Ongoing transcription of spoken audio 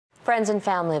Friends and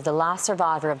family of the last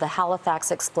survivor of the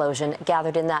Halifax explosion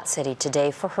gathered in that city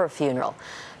today for her funeral.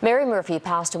 Mary Murphy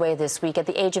passed away this week at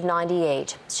the age of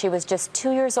 98. She was just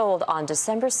 2 years old on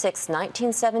December 6,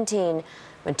 1917,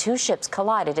 when two ships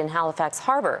collided in Halifax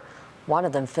harbour, one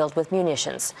of them filled with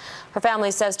munitions. Her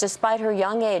family says despite her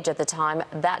young age at the time,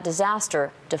 that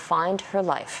disaster defined her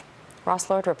life. Ross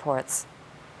Lord reports.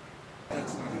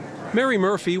 Mary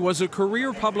Murphy was a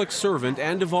career public servant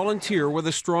and a volunteer with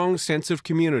a strong sense of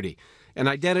community, an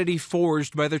identity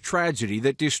forged by the tragedy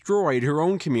that destroyed her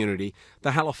own community,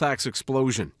 the Halifax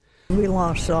explosion. We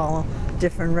lost all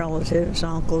different relatives,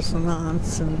 uncles and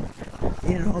aunts and,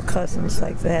 cousins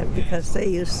like that, because they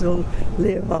used to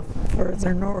live up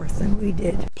further north than we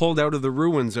did. Pulled out of the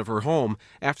ruins of her home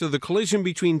after the collision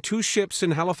between two ships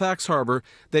in Halifax harbour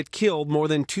that killed more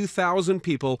than 2,000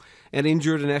 people and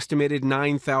injured an estimated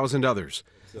 9,000 others.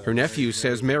 Her nephew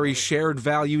says Mary shared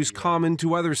values common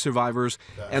to other survivors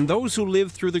and those who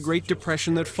lived through the Great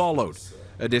Depression that followed,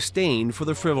 a disdain for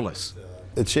the frivolous.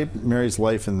 It shaped Mary's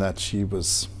life in that she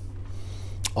was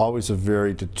always a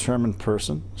very determined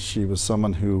person. She was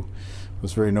someone who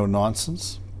was very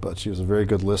no-nonsense, but she was a very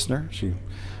good listener. She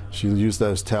used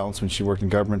those talents when she worked in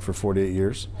government for 48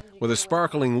 years. With a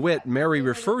sparkling wit, Mary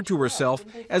referred to herself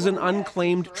as an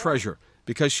unclaimed treasure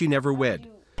because she never wed.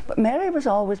 But Mary was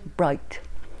always bright,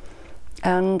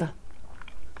 and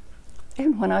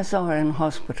even when I saw her in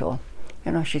hospital,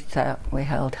 she sat, we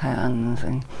held hands,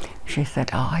 and she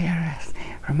said, "Oh, yes,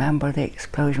 remember the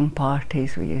explosion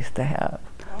parties we used to have?"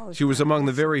 She was among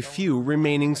the very few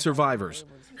remaining survivors.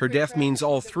 Her death means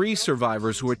all three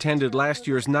survivors who attended last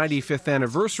year's 95th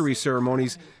anniversary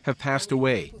ceremonies have passed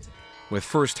away. With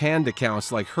first-hand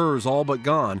accounts like hers all but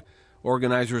gone,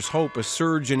 organizers hope a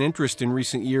surge in interest in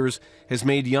recent years has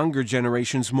made younger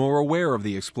generations more aware of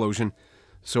the explosion,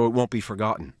 so it won't be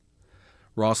forgotten.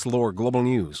 Ross Lord, Global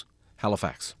News,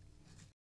 Halifax.